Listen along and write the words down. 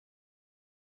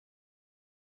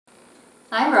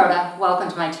I'm Rhoda, welcome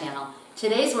to my channel.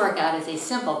 Today's workout is a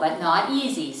simple but not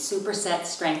easy superset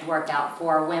strength workout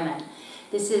for women.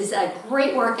 This is a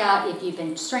great workout if you've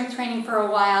been strength training for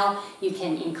a while. You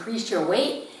can increase your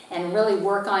weight and really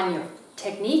work on your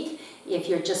technique. If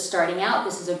you're just starting out,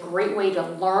 this is a great way to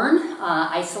learn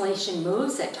isolation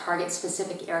moves that target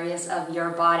specific areas of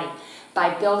your body.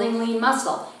 By building lean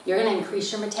muscle, you're going to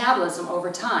increase your metabolism over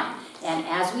time. And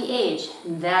as we age,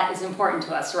 that is important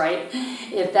to us, right?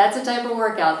 If that's a type of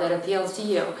workout that appeals to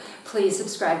you, please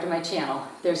subscribe to my channel.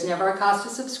 There's never a cost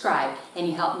to subscribe, and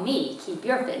you help me keep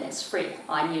your fitness free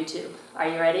on YouTube. Are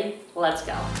you ready? Let's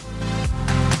go.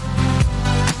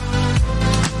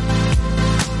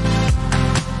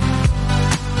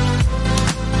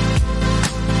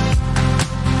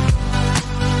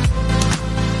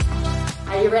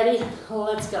 Are you ready?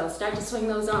 Let's go. Start to swing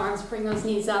those arms, bring those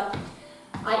knees up.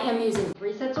 I am using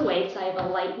 3 sets of weights. I have a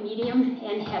light, medium,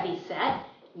 and heavy set.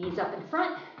 Knees up in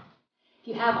front. If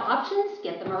you have options,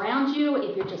 get them around you.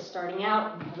 If you're just starting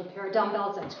out and have a pair of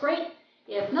dumbbells, that's great.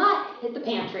 If not, hit the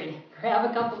pantry. Grab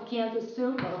a couple of cans of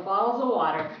soup or bottles of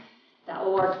water. That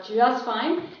will work just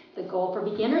fine. The goal for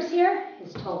beginners here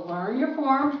is to learn your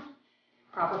form.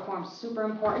 Proper form is super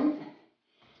important.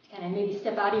 Kind of maybe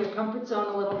step out of your comfort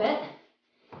zone a little bit.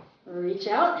 Reach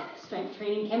out. Strength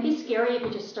training can be scary if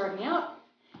you're just starting out.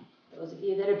 Those of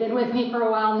you that have been with me for a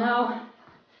while know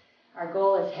our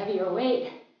goal is heavier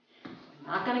weight.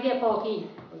 We're not going to get bulky.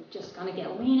 We're just going to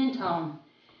get lean and tone.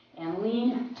 And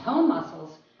lean tone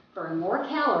muscles burn more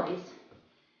calories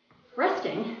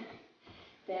resting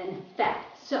than fat.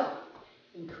 So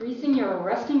increasing your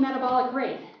resting metabolic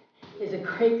rate is a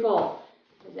great goal.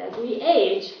 Because as we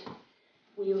age,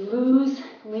 we lose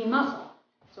lean muscle.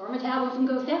 So our metabolism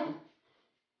goes down.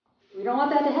 We don't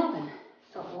want that to happen.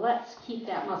 So let's keep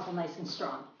that muscle nice and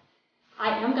strong.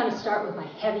 I am going to start with my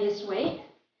heaviest weight.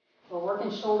 We're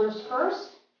working shoulders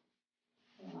first.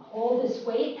 I'm going to hold this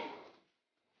weight,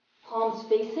 palms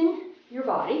facing your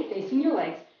body, facing your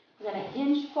legs. We're going to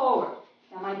hinge forward.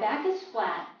 Now my back is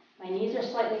flat. My knees are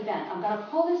slightly bent. I'm going to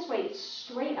pull this weight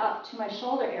straight up to my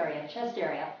shoulder area, chest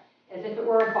area, as if it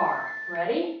were a bar.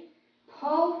 Ready?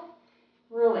 Pull,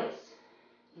 release.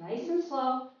 Nice and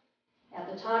slow. At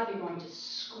the top, you're going to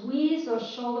squeeze those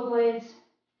shoulder blades.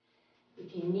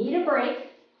 If you need a break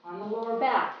on the lower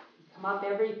back, you come up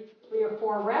every 3 or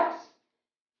 4 reps,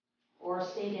 or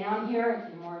stay down here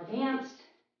if you're more advanced.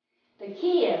 The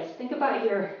key is, think about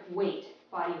your weight,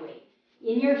 body weight,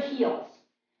 in your heels.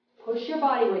 Push your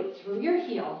body weight through your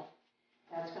heel.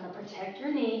 That's going to protect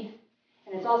your knee,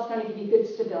 and it's also going to give you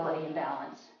good stability and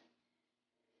balance.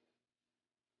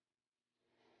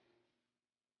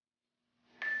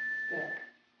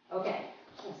 Good. Okay,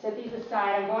 I'll set these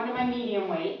aside. I'm going to my medium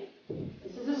weight.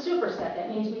 This is a superset. That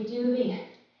means we do the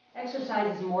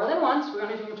exercises more than once. We're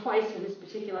going to do them twice in this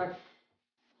particular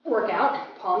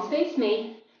workout. Palms face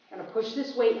me. I'm going to push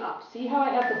this weight up. See how I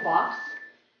have the box?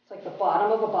 It's like the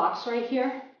bottom of a box right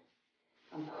here.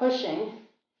 I'm pushing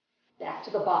back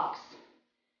to the box.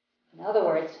 In other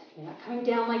words, you're not coming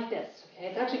down like this. Okay,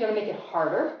 it's actually going to make it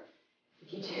harder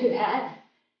if you do that.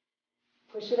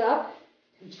 Push it up.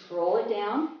 Control it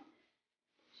down.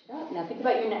 Push it up. Now think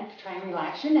about your neck. Try and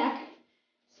relax your neck,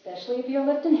 especially if you're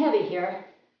lifting heavy here.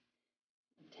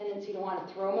 A tendency to want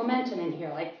to throw momentum in here,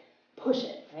 like push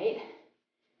it, right?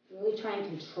 Really try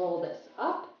and control this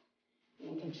up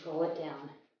and control it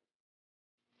down.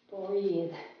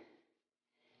 Breathe.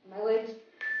 My legs,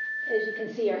 as you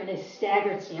can see, are in a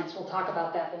staggered stance. We'll talk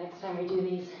about that the next time we do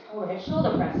these overhead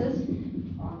shoulder presses.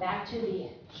 On back to the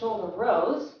shoulder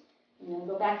rows. And then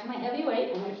go back to my heavy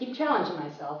weight. I'm going to keep challenging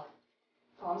myself.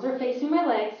 Palms are facing my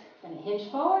legs. I'm going to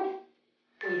hinge forward.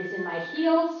 Weight is in my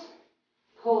heels.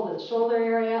 Pull to the shoulder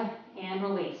area and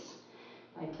release.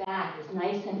 My back is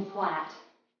nice and flat.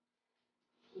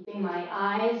 Keeping my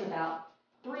eyes about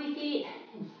 3 feet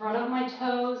in front of my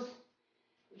toes,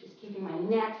 which is keeping my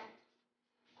neck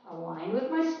aligned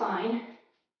with my spine.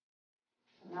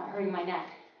 I'm not hurting my neck.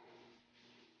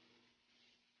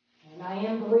 And I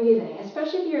am breathing,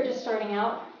 especially if you're just starting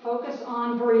out. Focus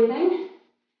on breathing.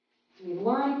 We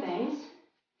learn things.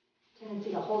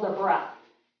 Tendency to hold our breath.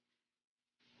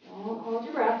 Don't hold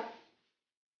your breath.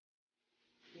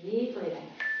 Keep breathing.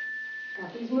 Now,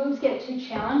 if these moves get too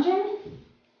challenging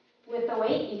with the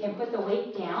weight, you can put the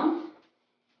weight down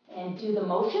and do the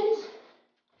motions.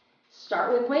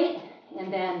 Start with weight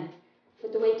and then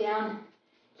put the weight down.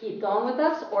 Keep going with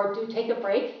us, or do take a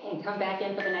break and come back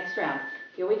in for the next round.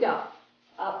 Here we go.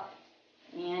 Up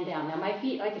and down. Now my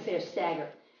feet, like I say, are staggered.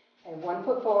 I have 1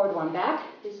 foot forward, 1 back.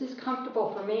 This is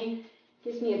comfortable for me.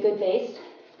 Gives me a good base.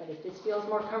 But if this feels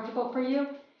more comfortable for you,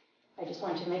 I just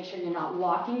want you to make sure you're not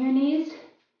locking your knees.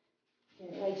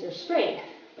 Your legs are straight,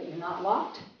 but you're not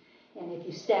locked. And if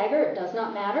you stagger, it does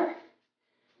not matter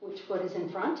which foot is in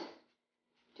front.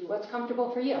 Do what's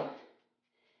comfortable for you.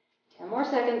 10 more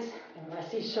seconds, and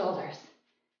rest these shoulders.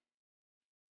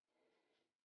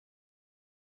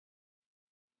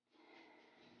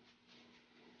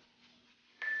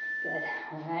 Good,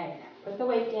 all right, put the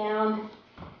weight down.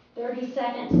 30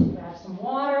 seconds, grab some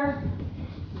water.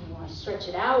 You want to stretch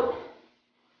it out.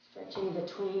 Stretching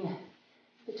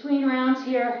between rounds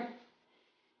here.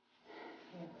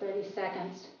 30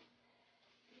 seconds.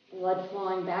 Blood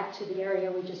flowing back to the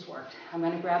area we just worked. I'm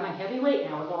going to grab my heavy weight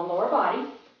now. We're going lower body.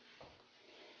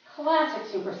 Classic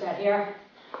superset here.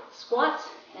 Squats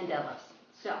and deadlifts.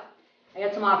 So, I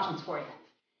got some options for you.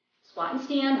 Squat and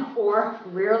stand or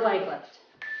rear leg lift.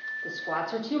 The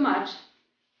squats are too much.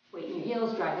 Weight in your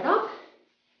heels, drive it up.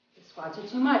 The squats are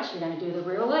too much. You're going to do the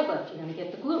rear leg lift. You're going to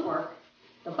get the glute work,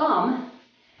 the bum,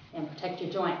 and protect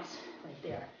your joints right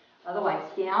there. Otherwise,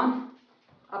 down,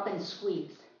 up and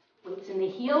squeeze. Weights in the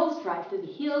heels, drive through the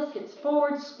heels, hips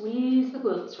forward, squeeze the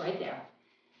glutes right there.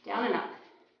 Down and up.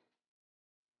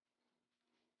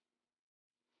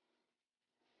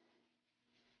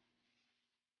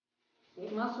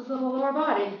 Big muscles of the lower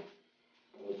body.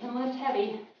 They can lift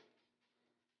heavy.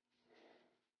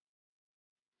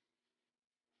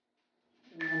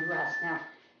 And rest. Now,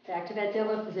 back to that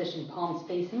deadlift position. Palms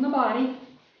facing the body.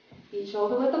 Feet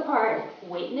shoulder width apart.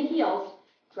 Weight in the heels.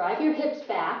 Drive your hips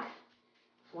back.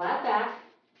 Flat back.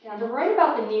 Down to right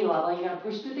about the knee level. You're going to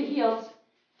push through the heels.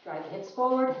 Drive the hips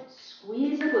forward.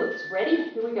 Squeeze the glutes.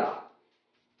 Ready? Here we go.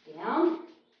 Down.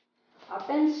 Up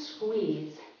and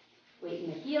squeeze. Weight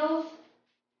in the heels.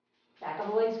 Back of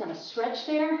the leg's going to stretch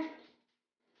there. You're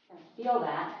going to feel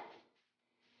that.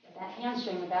 That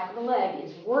hamstring, the back of the leg,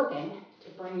 is working to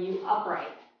bring you upright.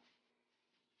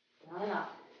 Down and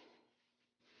up.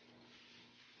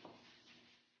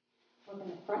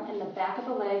 Working the front and the back of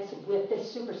the legs with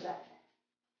this superset.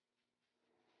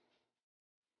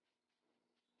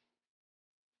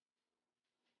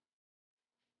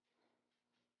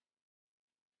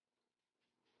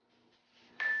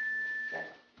 Good.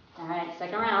 All right,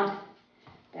 second round.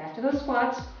 Back to those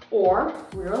squats or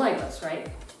rear leg lifts, right?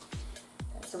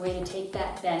 That's the way to take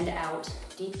that bend out.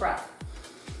 Deep breath.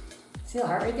 See the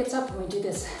heart rate gets up when we do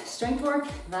this strength work?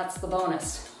 That's the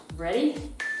bonus.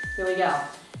 Ready? Here we go.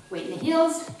 Weight in the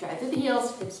heels, drive through the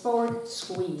heels, hips forward,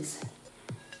 squeeze.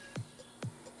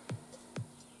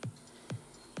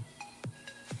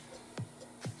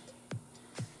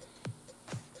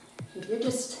 If you're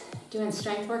just doing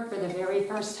strength work for the very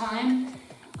first time,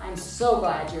 I'm so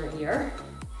glad you're here.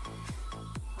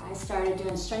 I started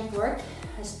doing strength work,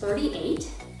 I was 38,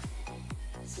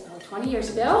 so 20 years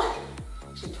ago,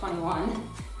 actually 21.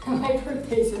 My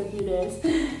birthday's in a few days.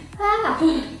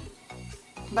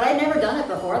 But I'd never done it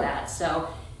before that, so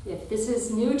if this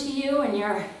is new to you and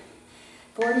you're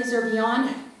 40s or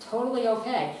beyond, totally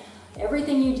okay.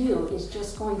 Everything you do is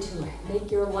just going to make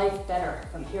your life better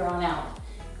from here on out.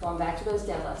 Going back to those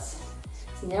deadlifts.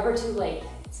 It's never too late.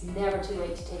 It's never too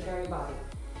late to take care of your body.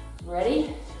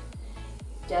 Ready?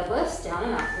 Deadlifts, down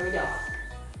and up. Here we go.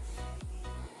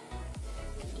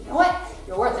 You know what?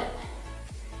 You're worth it.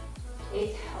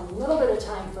 Take a little bit of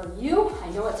time for you. I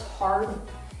know it's hard.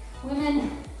 Women,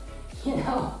 you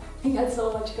know, we got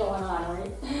so much going on,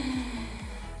 right?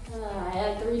 I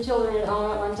had 3 children at home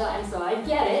at one time, so I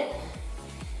get it.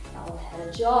 I had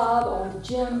a job, owned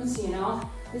gyms, you know,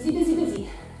 busy, busy, busy.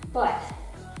 But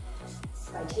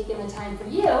by taking the time for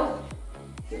you,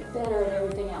 you're better at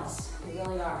everything else. You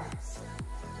really are.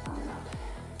 Down and up.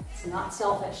 It's not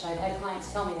selfish. I've had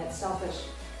clients tell me that's selfish.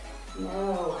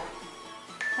 No.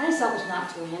 Kind of selfish not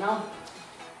to, you know?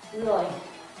 Really.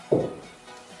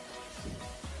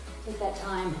 Take that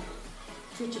time,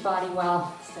 treat your body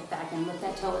well, step back and lift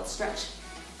that toe, let's stretch.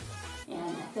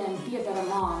 And then be a better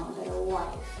mom, a better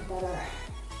wife, a better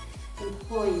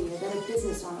employee, a better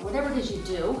business owner, whatever it is you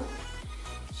do,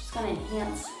 it's just gonna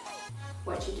enhance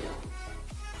what you do.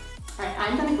 All right,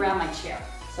 I'm gonna grab my chair.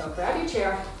 So grab your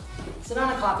chair, sit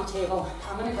on a coffee table.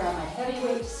 I'm gonna grab my heavy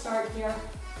weight to start here.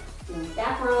 Doing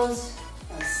back rows,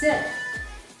 gonna sit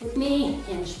with me,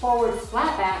 hinge forward,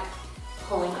 flat back,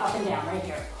 pulling up and down right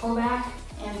here. Pull back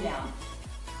and down.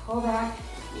 Pull back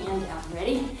and down.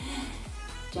 Ready?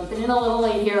 Jumping in a little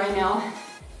late here, I know.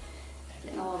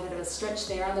 Getting a little bit of a stretch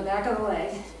there on the back of the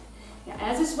leg. Now,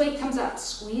 as this weight comes up,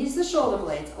 squeeze the shoulder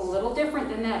blades. A little different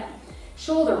than that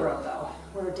shoulder row, though.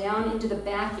 We're down into the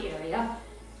back area,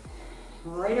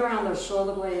 right around those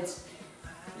shoulder blades,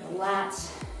 the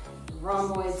lats, the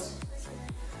rhomboids.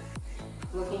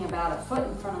 Looking about a foot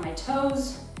in front of my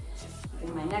toes.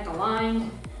 Bring my neck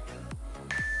aligned,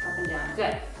 up and down,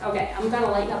 good. Okay, I'm gonna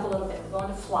lighten up a little bit. We're going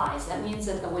to flies. That means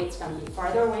that the weight's gonna be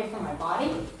farther away from my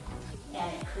body,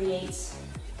 and it creates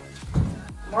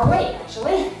more weight,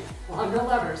 actually. Longer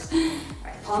levers. All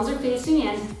right, palms are facing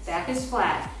in, back is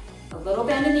flat. A little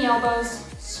bend in the elbows,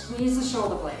 squeeze the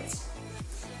shoulder blades.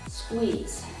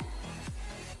 Squeeze.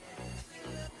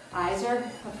 Eyes are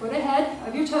a foot ahead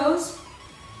of your toes.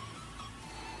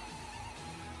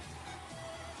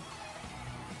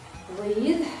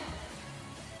 Breathe.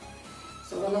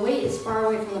 So when the weight is far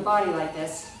away from the body like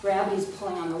this, gravity is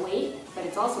pulling on the weight, but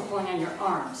it's also pulling on your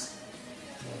arms.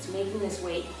 So it's making this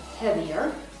weight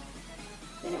heavier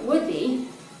than it would be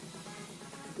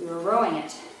if we were rowing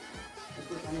it, like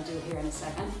we're going to do here in a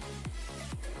second.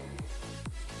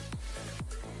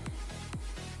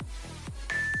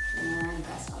 And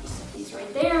I'll just set these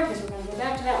right there because we're going to go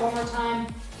back to that one more time.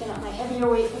 Picking up my heavier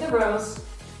weight for the rows.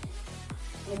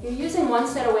 And if you're using one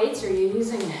set of weights or you're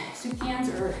using soup cans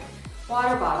or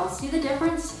water bottles, see the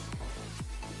difference?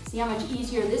 See how much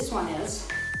easier this one is?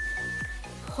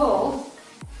 Pull,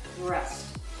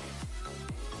 rest.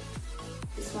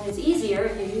 This one is easier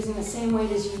if you're using the same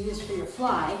weight as you used for your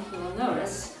fly. You'll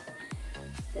notice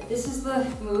that this is the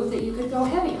move that you could go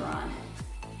heavier on.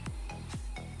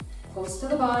 Close to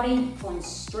the body, pulling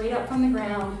straight up from the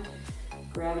ground.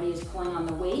 Gravity is pulling on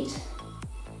the weight,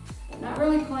 but not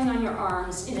really pulling on your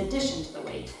arms in addition to the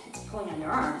weight. It's pulling on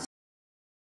your arms.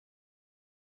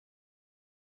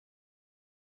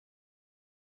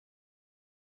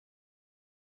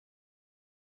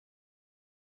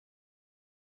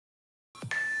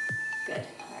 Good,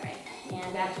 all right,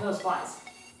 and back to those flies.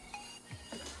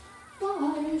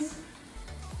 Flies.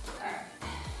 All right.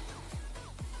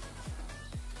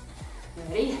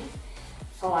 Ready?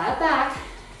 Flat back,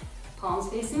 palms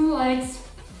facing the legs.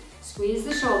 Squeeze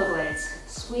the shoulder blades.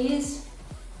 Squeeze,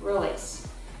 release.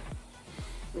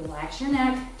 Relax your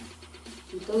neck.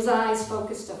 Keep those eyes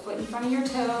focused a foot in front of your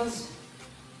toes.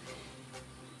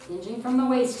 Hinging from the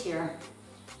waist here.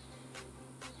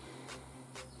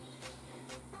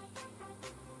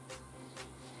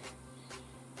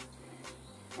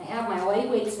 I have my light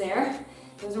weights there.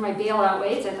 Those are my bailout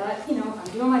weights. I thought, you know, if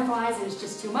I'm doing my flies and it's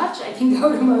just too much, I can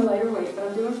go to my lighter weight, but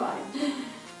I'm doing fine.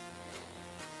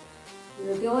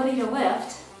 Your ability to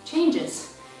lift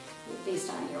changes based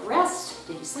on your rest.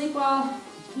 Did you sleep well?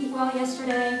 Did you eat well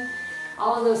yesterday?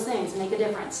 All of those things make a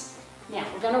difference. Now,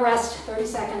 we're gonna rest 30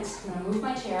 seconds. I'm gonna move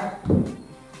my chair.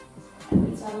 My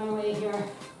weight's out of my way here.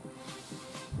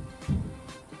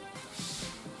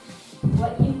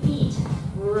 What you eat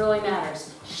really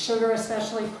matters. Sugar,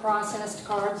 especially processed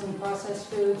carbs and processed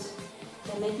foods,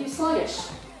 can make you sluggish.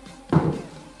 I'm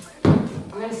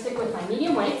gonna stick with my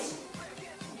medium weights.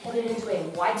 Headed into a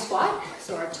wide squat,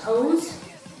 so our toes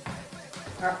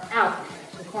are out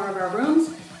to the corner of our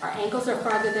rooms. Our ankles are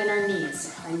farther than our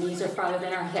knees. Our knees are farther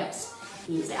than our hips.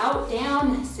 Knees out,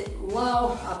 down, sit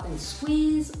low, up and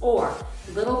squeeze, or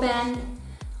little bend,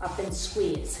 up and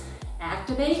squeeze.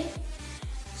 Activate,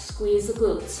 squeeze the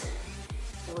glutes.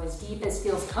 Go as deep as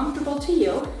feels comfortable to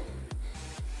you.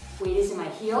 Weight is in my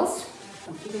heels.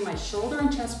 I'm keeping my shoulder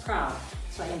and chest proud.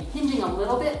 So I am hinging a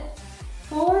little bit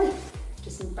forward,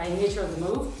 just by nature of the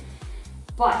move.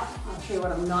 But I'll show you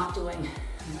what I'm not doing.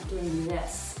 I'm not doing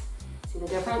this. See the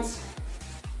difference?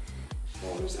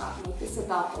 Shoulders up. Make this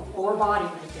about the lower body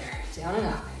right there. Down and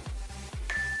up.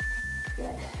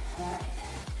 Good. All right.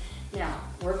 Now,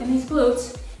 working these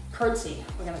glutes. Curtsy.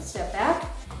 We're going to step back,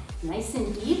 nice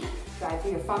and deep. Drive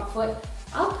through your front foot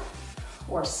up,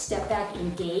 or step back,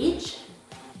 engage.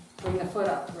 Bring the foot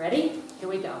up. Ready? Here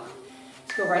we go.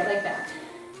 Let's go right leg back.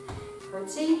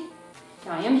 Curtsy.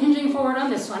 Now I am hinging forward on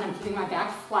this one. I'm keeping my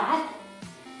back flat.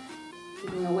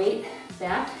 Keeping the weight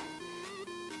back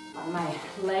on my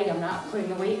leg. I'm not putting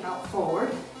the weight out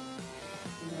forward.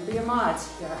 Remember your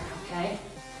mods here, okay?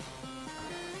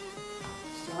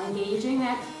 Still engaging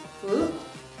that glute.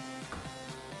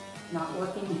 Not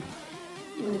working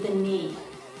into the knee.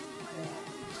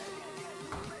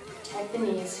 Protect the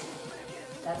knees.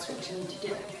 That's what you need to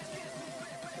do.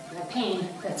 If you have pain,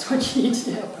 that's what you need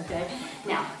to do, okay?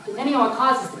 Now, depending on what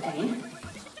causes the pain,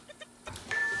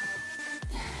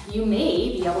 you may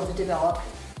be able to develop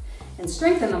and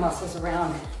strengthen the muscles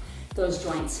around those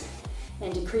joints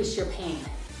and decrease your pain.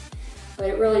 But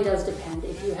it really does depend.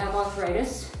 If you have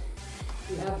arthritis,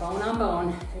 if you have bone on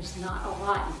bone, there's not a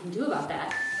lot you can do about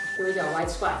that. Here we go, wide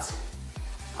squats.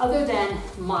 Other than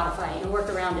modify and work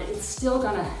around it, it's still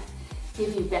gonna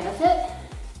give you benefit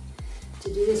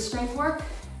to do this strength work.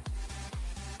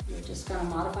 You're just gonna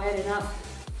modify it enough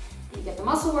that you get the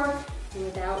muscle work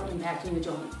without impacting the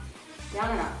joint.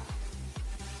 Down and up.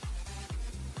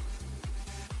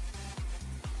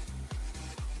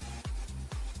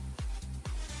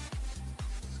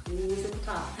 Squeeze at the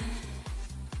top.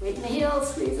 Weight in the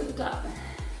heels, squeeze at the top.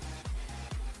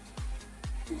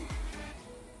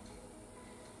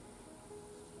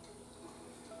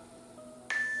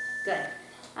 Good.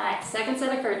 All right, second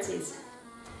set of curtsies.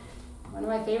 One of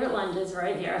my favorite lunges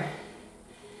right here.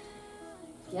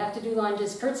 You have to do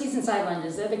lunges, curtsies and side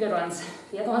lunges, they're the good ones.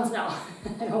 The other ones, no,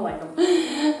 I don't like them.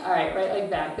 All right, right leg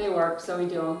back, they work, so we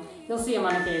do them. You'll see them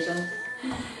on occasion,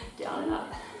 down and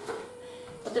up.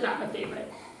 But they're not my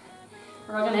favorite.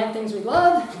 We're all gonna have things we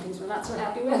love, and things we're not so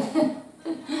happy with.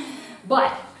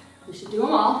 But we should do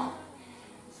them all,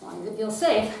 as long as it feels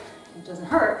safe, and it doesn't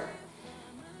hurt.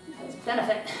 It has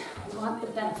benefit, we want the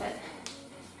benefit.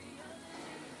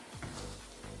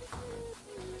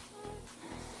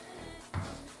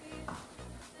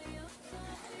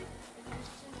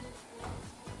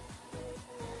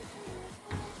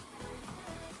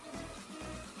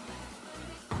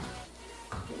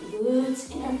 Glutes,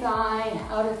 inner thigh,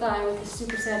 outer thigh with the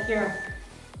superset here.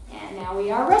 And now we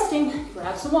are resting.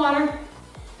 Grab some water,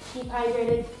 keep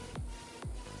hydrated.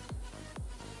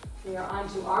 We are on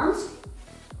to arms.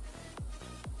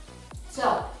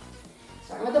 So,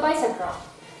 starting with the bicep curl.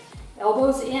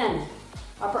 Elbows in,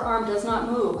 upper arm does not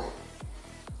move.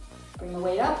 Bring the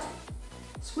weight up,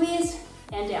 squeeze,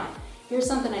 and down. Here's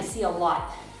something I see a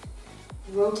lot.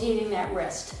 Rotating that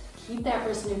wrist. Keep that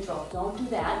wrist neutral. Don't do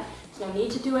that. No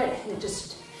need to do it, and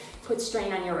just put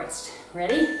strain on your wrist.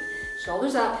 Ready?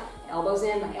 Shoulders up, elbows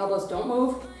in. My elbows don't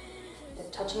move. They're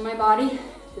touching my body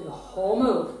through the whole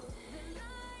move.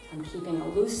 I'm keeping a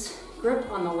loose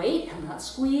grip on the weight. I'm not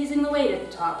squeezing the weight at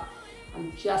the top.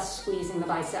 I'm just squeezing the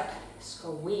bicep.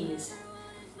 Squeeze.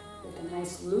 With a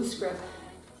nice loose grip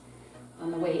on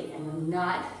the weight, and I'm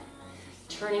not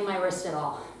turning my wrist at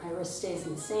all. My wrist stays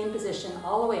in the same position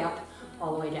all the way up,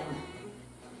 all the way down.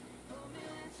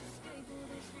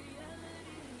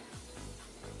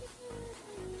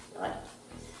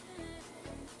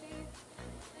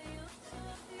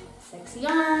 Sexy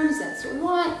arms, that's what we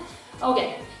want.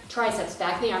 Okay, triceps,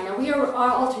 back of the arm. Now we are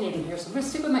alternating here, so I'm gonna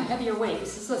stick with my heavier weight.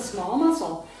 This is a small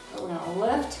muscle, but we're gonna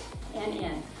lift and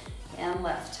in, and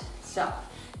lift. So,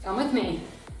 come with me.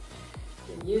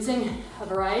 You're using a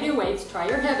variety of weights. Try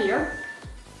your heavier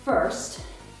first.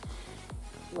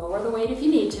 Lower the weight if you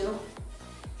need to,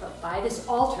 but by this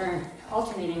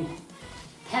alternating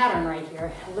pattern right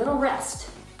here, a little rest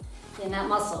in that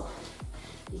muscle.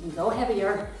 You can go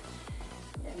heavier,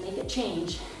 and make it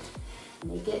change,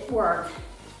 make it work.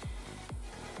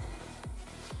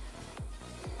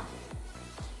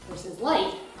 Versus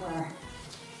light, where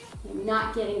you're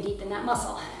not getting deep in that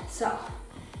muscle. So,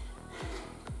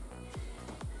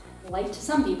 light to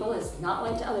some people is not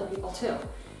light to other people too.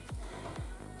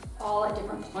 All at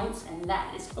different points, and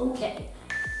that is okay.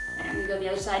 And we go the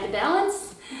other side to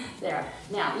balance. There.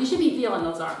 Now, you should be feeling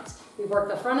those arms. We work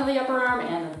the front of the upper arm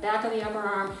and the back of the upper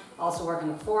arm. Also working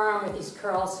the forearm with these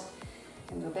curls.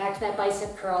 And go back to that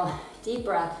bicep curl. Deep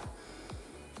breath.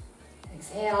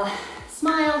 Exhale.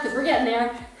 Smile, because we're getting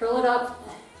there. Curl it up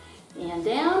and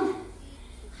down.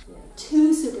 We have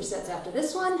 2 supersets after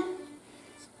this one.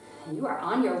 And you are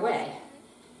on your way.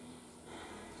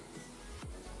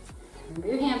 Remember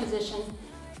your hand position.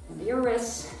 Remember your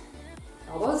wrists.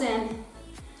 Elbows in.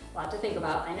 A lot to think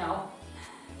about, I know.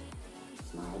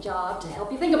 It's my job to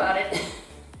help you think about it.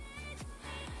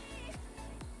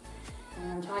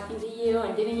 When I'm talking to you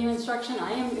and giving you instruction,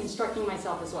 I am instructing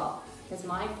myself as well, because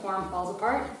my form falls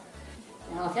apart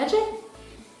and I'll catch it.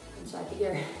 And so I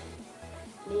figure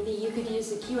maybe you could use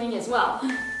the cueing as well.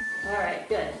 All right,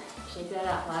 good. Shake that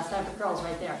out. Last time for curls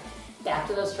right there. Back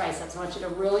to those triceps. I want you to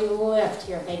really lift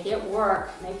here. Make it work.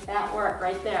 Make that work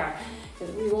right there.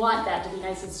 Because we want that to be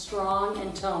nice and strong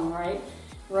and toned, right?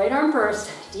 Right arm first.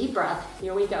 Deep breath.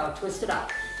 Here we go. Twist it up.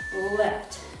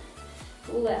 Lift.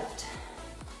 Lift.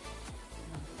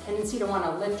 Tendency to want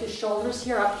to lift your shoulders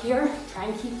here, up here. Try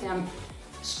and keep them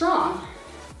strong,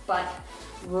 but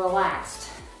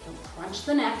relaxed. Don't crunch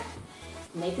the neck.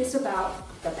 Make this about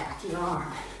the back of your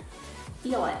arm.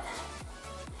 Feel it.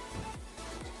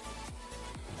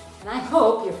 And I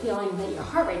hope you're feeling that your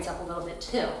heart rate's up a little bit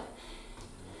too.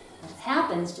 That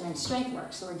happens during strength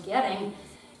work. So we're getting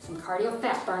some cardio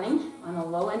fat burning on the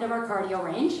low end of our cardio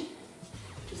range,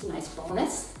 which is a nice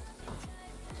bonus.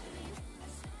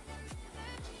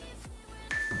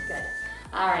 Good.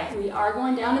 All right, we are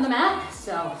going down to the mat.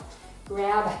 So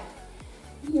grab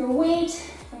your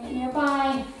weight, bring it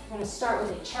nearby. We're gonna start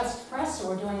with a chest press. So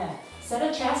we're doing a set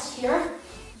of chest here.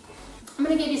 I'm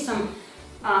gonna give you some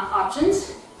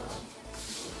options.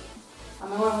 I'm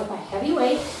going with my heavy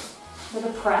weight with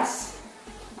a press.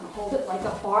 I'm gonna hold it like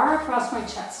a bar across my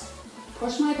chest.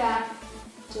 Push my back,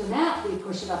 to the mat, we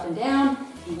push it up and down.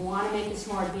 If you want to make this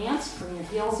more advanced, bring your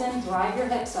heels in, drive your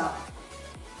hips up.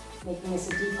 Making this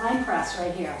a decline press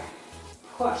right here.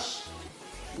 Push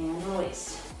and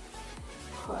release.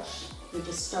 Push. You're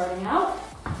just starting out.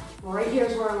 Right here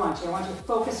is where I want you. I want you to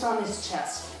focus on this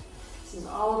chest. This is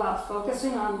all about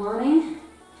focusing on learning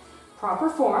proper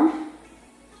form.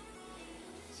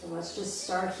 So let's just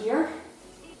start here.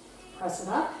 Press it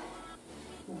up.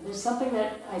 Now, there's something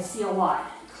that I see a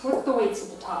lot. Click the weights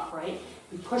at the top, right?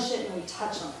 We push it and we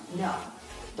touch them. No,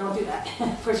 don't do that.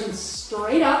 Push them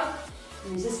straight up.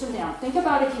 Resist them down. Think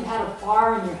about if you had a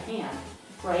bar in your hand,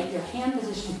 right? Your hand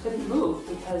position couldn't move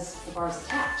because the bar is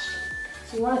attached.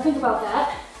 So you want to think about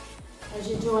that as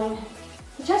you're doing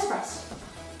the chest press.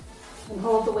 And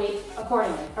hold the weight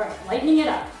accordingly. All right, lightening it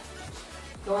up.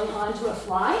 Going on to a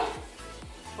fly.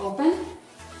 Open,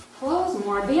 close,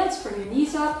 more advanced. Bring your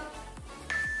knees up.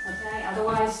 Okay,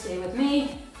 otherwise stay with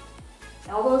me.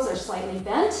 Elbows are slightly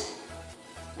bent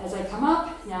as I come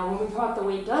up. Now when we come up, the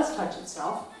weight does touch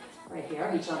itself. Right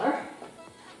here, each other.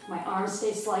 My arms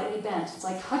stay slightly bent. It's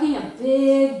like hugging a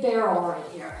big barrel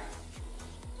right here.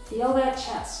 Feel that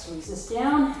chest. Resist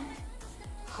down.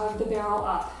 Hug the barrel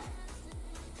up.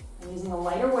 I'm using a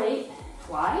lighter weight.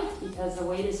 Why? Because the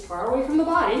weight is far away from the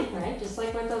body, right? Just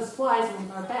like with those flies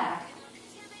in our back.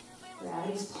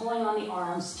 Gravity's pulling on the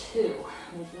arms too,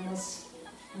 making this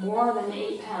more than the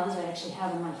 8 pounds I actually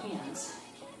have in my hands.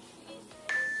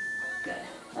 Good.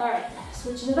 All right,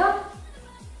 switching it up.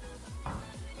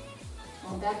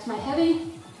 Going back to my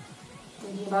heavy,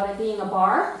 thinking about it being a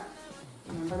bar.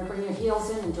 Remember to bring your heels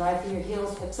in and drive through your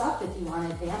heels, hips up if you want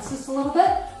to advance this a little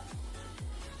bit.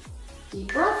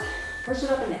 Deep breath, push it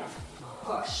up and down.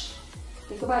 Push.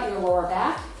 Think about your lower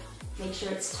back. Make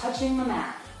sure it's touching the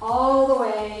mat all the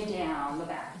way down the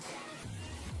back.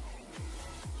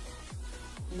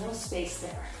 No space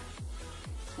there.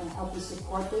 It's going to help you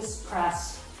support this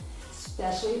press,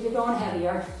 especially if you're going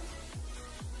heavier.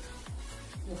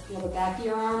 You'll feel the back of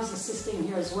your arms assisting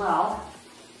here as well.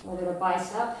 Whether the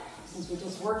bicep, since we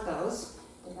just worked those,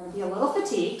 they're going to be a little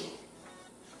fatigued.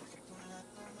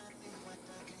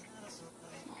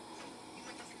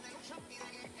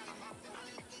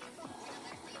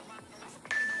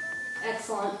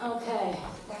 Excellent. Okay,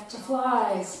 back to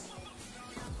flies.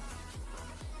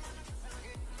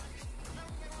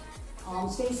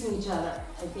 Palms facing each other.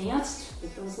 Advanced,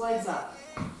 get those legs up.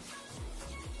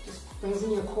 Just brings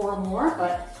in your core more,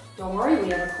 but don't worry, we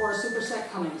have a core superset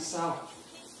coming, so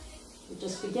you're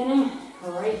just beginning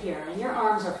right here. And your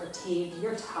arms are fatigued,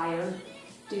 you're tired.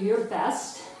 Do your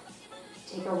best.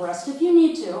 Take a rest if you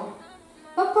need to,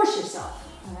 but push yourself,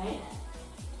 all right?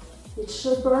 It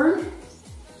should burn.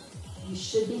 You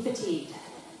should be fatigued.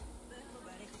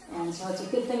 And so it's a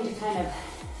good thing to kind of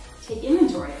take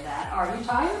inventory of that. Are you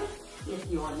tired?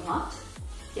 If you're not,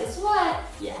 guess what?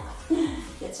 Yeah,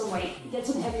 get some weight, get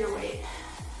some heavier weight.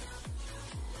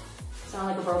 Sound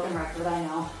like a broken record, I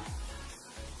know.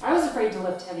 I was afraid to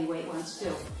lift heavy weight once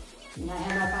too. And I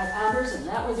had my 5-pounders and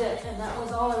that was it. And that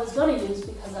was all I was gonna use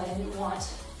because I didn't want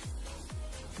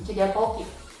to get bulky.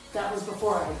 That was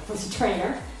before I was a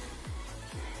trainer.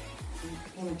 I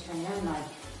became a trainer in my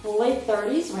late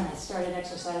 30s when I started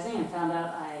exercising and found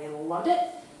out I loved it.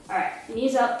 All right,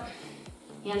 knees up,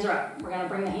 hands are up. We're gonna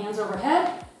bring the hands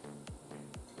overhead,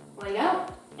 leg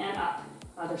out, and up.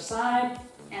 Other side,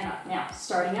 and up. Now,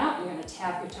 starting out, you're gonna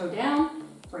tap your toe down,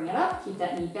 bring it up, keep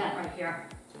that knee bent right here.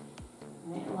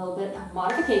 All right, a little bit of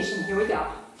modification, here we go.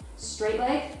 Straight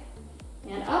leg,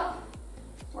 and up,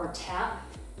 or tap,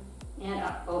 and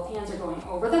up. Both hands are going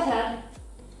over the head.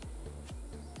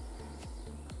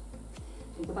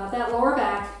 Think about that lower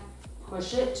back,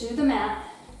 push it to the mat.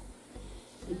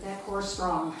 Keep that core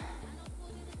strong.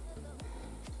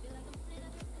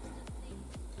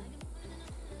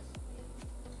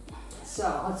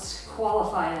 So let's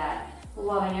qualify that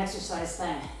loving exercise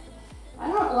thing. I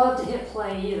don't love to hit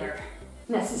play either,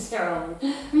 necessarily.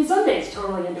 I mean, some days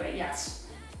totally into it, yes.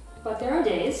 But there are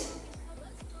days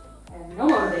I have no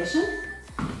motivation.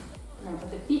 I'm gonna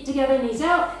put the feet together, knees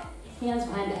out, hands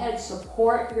behind the head,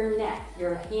 support your neck.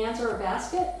 Your hands are a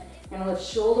basket. You're gonna lift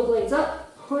shoulder blades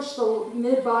up, push the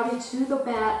mid-body to the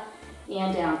mat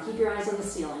and down. Keep your eyes on the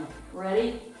ceiling.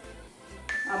 Ready?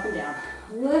 Up and down.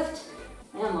 Lift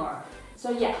and lower. So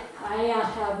yeah, I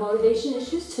have motivation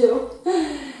issues too.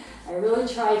 I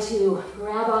really try to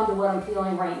grab onto what I'm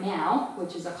feeling right now,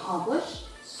 which is accomplished,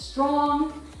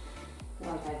 strong,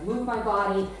 like I've moved my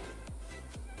body,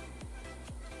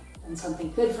 done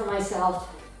something good for myself.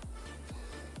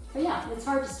 But yeah, it's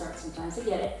hard to start sometimes, I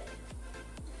get it.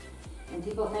 And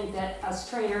people think that us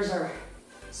trainers are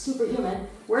superhuman.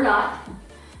 We're not.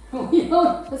 We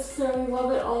don't necessarily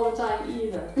love it all the time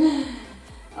either,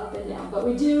 up and down, but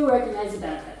we do recognize the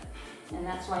benefit. And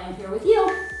that's why I'm here with you,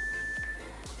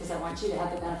 because I want you to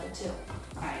have the benefit too.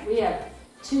 All right, we have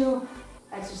 2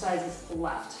 exercises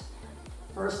left.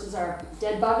 First is our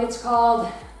dead bug, it's called.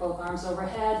 Both arms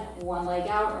overhead, 1 leg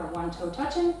out or 1 toe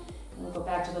touching. And we'll go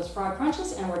back to those frog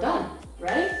crunches and we're done.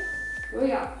 Ready? Here we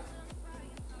go.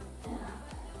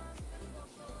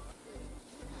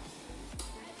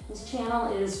 This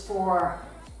channel is for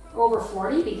over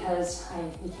 40 because I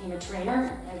became a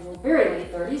trainer at the very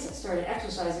late 30s. I started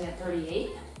exercising at 38.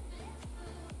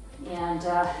 And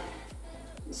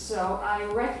so I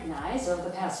recognize over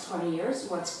the past 20 years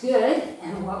what's good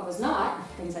and what was not,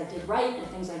 things I did right and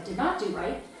things I did not do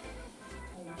right.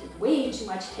 I did way too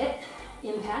much HIIT,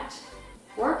 impact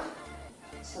work.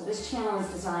 So this channel is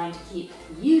designed to keep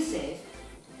you safe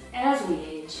as we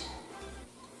age.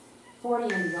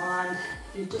 40 and beyond,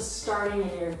 if you're just starting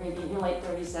and you're maybe in your late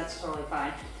 30s, that's totally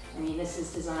fine. I mean, this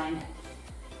is designed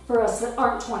for us that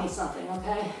aren't 20-something,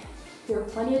 okay? There are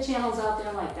plenty of channels out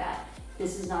there like that.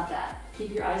 This is not that.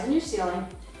 Keep your eyes on your ceiling,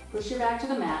 push your back to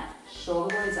the mat,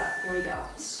 shoulder blades up. Here we go.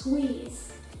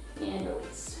 Squeeze and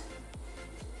release.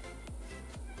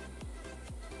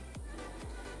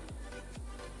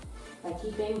 By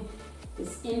keeping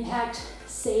this impact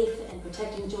safe and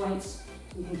protecting joints,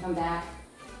 you can come back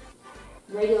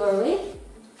regularly.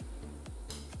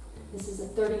 This is a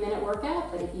 30-minute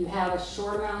workout, but if you have a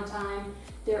short amount of time,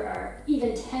 there are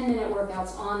even 10-minute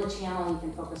workouts on the channel. You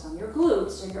can focus on your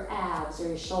glutes or your abs or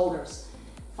your shoulders.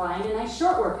 Find a nice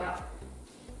short workout.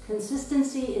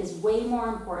 Consistency is way more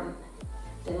important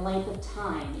than length of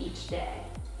time each day.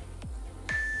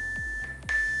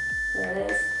 There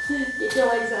it is. Get your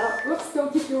legs out. Whoops,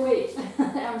 don't keep your weight.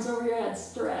 Arms over your head,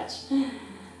 stretch.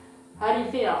 How do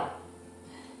you feel?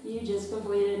 You just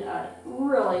completed a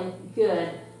really good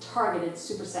targeted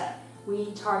superset.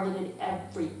 We targeted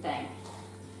everything.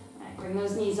 All right, bring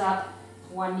those knees up,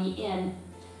 1 knee in.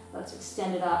 Let's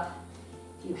extend it up.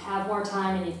 If you have more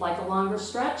time and you'd like a longer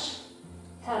stretch,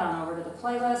 head on over to the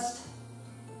playlist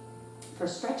for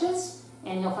stretches,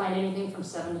 and you'll find anything from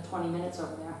 7 to 20 minutes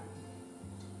over there.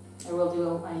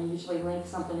 I usually link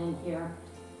something in here.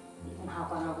 You can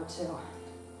hop on over to.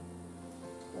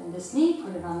 Bend this knee,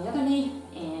 put it on the other knee,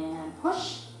 and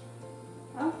push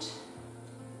out.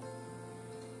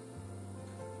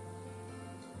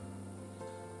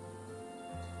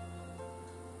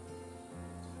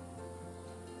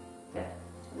 Good.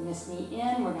 Bring this knee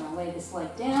in. We're going to lay this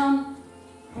leg down.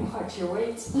 Watch your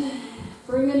weights.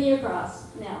 Bring the knee across.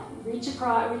 Now, reach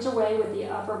away with the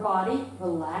upper body.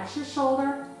 Relax your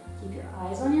shoulder. Keep your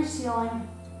eyes on your ceiling.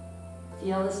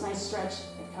 Feel this nice stretch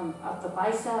that come up the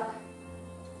bicep.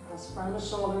 Press the front of the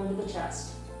shoulder into the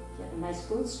chest. Get a nice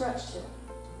glute stretch too.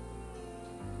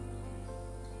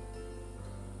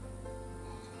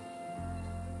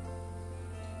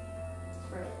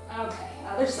 Great. Okay,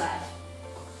 other side.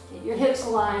 Get your hips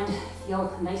aligned.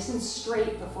 Feel nice and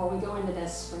straight before we go into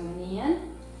this. Bring the knee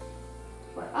in.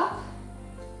 Foot up.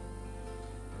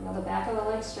 Feel the back of the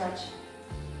leg stretch.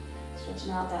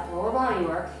 Stretching out that lower body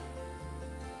work.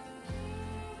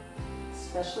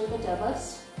 Especially the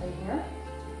deadlifts right here.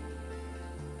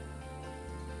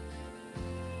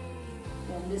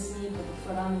 Bend this knee, put the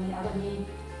foot on the other knee,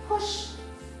 push.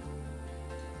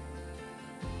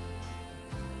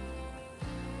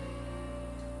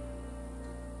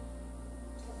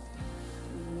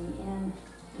 Knee in,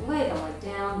 lay the leg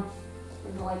down,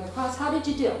 bring the leg across. How did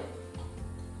you do?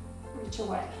 Reach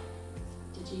away.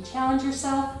 Did you challenge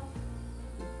yourself?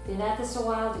 Been at this a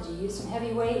while? Did you use some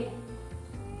heavy weight?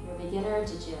 You're a beginner,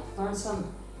 did you learn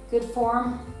some good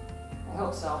form? I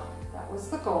hope so. That was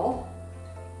the goal.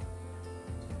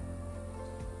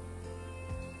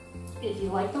 If you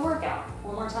like the workout,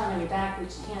 one more time on your back,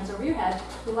 reach the hands over your head.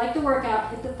 If you like the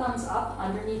workout, hit the thumbs up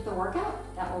underneath the workout.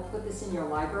 That will put this in your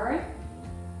library.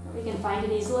 We can find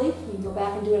it easily. You can go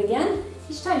back and do it again.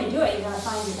 Each time you do it, you're gonna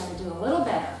find you're gonna do a little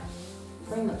better.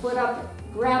 Bring the foot up,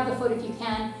 grab the foot if you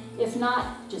can. If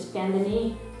not, just bend the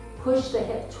knee, push the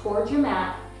hip towards your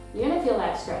mat. You're gonna feel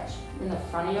that stretch in the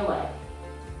front of your leg.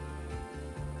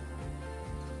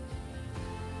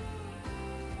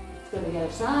 Let's go to the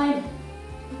other side.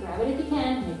 Grab it if you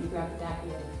can. Maybe grab the back of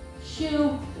your shoe,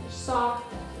 your sock,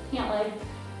 the pant leg,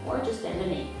 or just bend the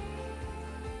knee.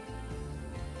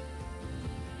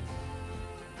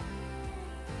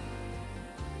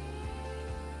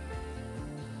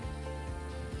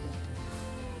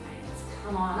 All right, let's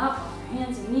come on up,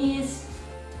 hands and knees.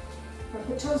 Put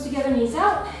the toes together, knees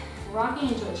out. Rocking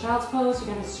into a child's pose.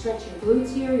 You're going to stretch your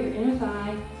glutes here, your inner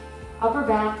thigh, upper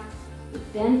back.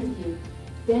 Bend if you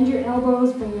Bend your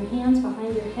elbows, bring your hands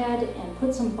behind your head, and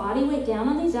put some body weight down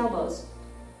on these elbows.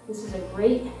 This is a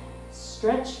great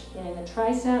stretch, getting the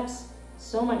triceps.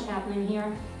 So much happening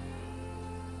here.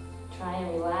 Try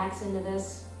and relax into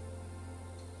this.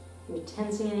 If you're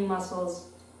tensing any muscles,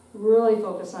 really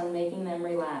focus on making them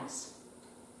relax.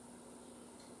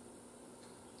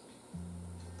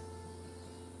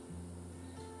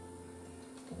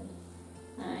 Good.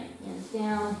 All right, hands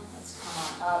down. Let's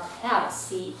come on up. Have a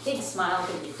seat. Big smile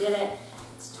because you did it.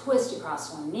 Let's twist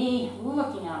across one knee,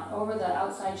 looking out over the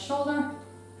outside shoulder.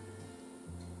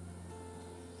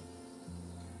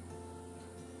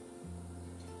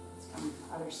 Let's come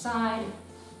other side.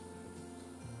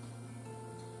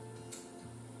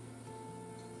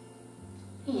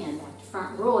 And back to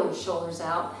front, roll your shoulders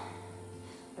out.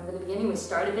 Remember the beginning, we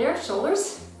started there,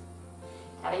 shoulders.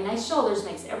 Having nice shoulders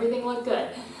makes everything look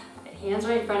good. Right, hands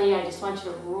right in front of you. I just want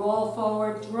you to roll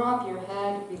forward, drop your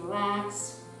head,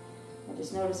 relax. I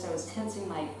just noticed I was tensing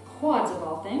my quads of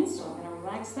all things, so I'm going to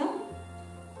relax them.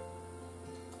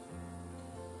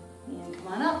 And come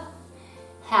on up.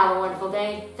 Have a wonderful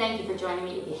day. Thank you for joining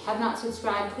me. If you have not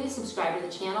subscribed, please subscribe to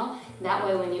the channel. That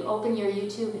way when you open your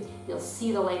YouTube, you'll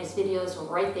see the latest videos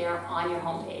right there on your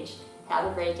homepage. Have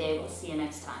a great day. We'll see you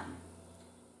next time.